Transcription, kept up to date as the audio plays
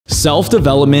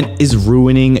Self-development is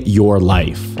ruining your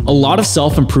life. A lot of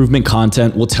self-improvement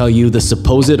content will tell you the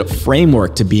supposed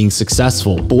framework to being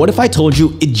successful, but what if I told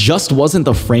you it just wasn't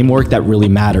the framework that really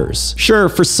matters? Sure,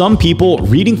 for some people,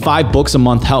 reading 5 books a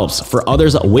month helps. For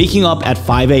others, waking up at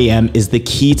 5 a.m. is the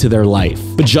key to their life.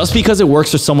 But just because it works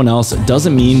for someone else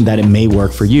doesn't mean that it may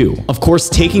work for you. Of course,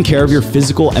 taking care of your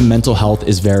physical and mental health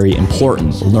is very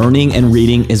important. Learning and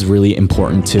reading is really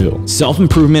important too.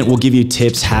 Self-improvement will give you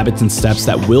tips, habits, and steps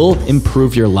that will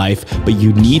improve your life, but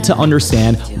you need to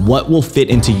understand what will fit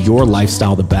into your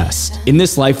lifestyle the best. In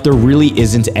this life, there really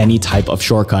isn't any type of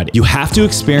shortcut. You have to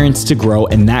experience to grow,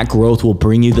 and that growth will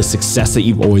bring you the success that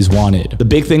you've always wanted. The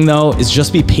big thing though is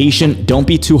just be patient, don't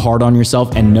be too hard on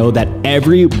yourself, and know that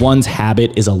everyone's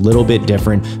habit is a little bit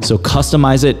different, so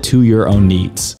customize it to your own needs.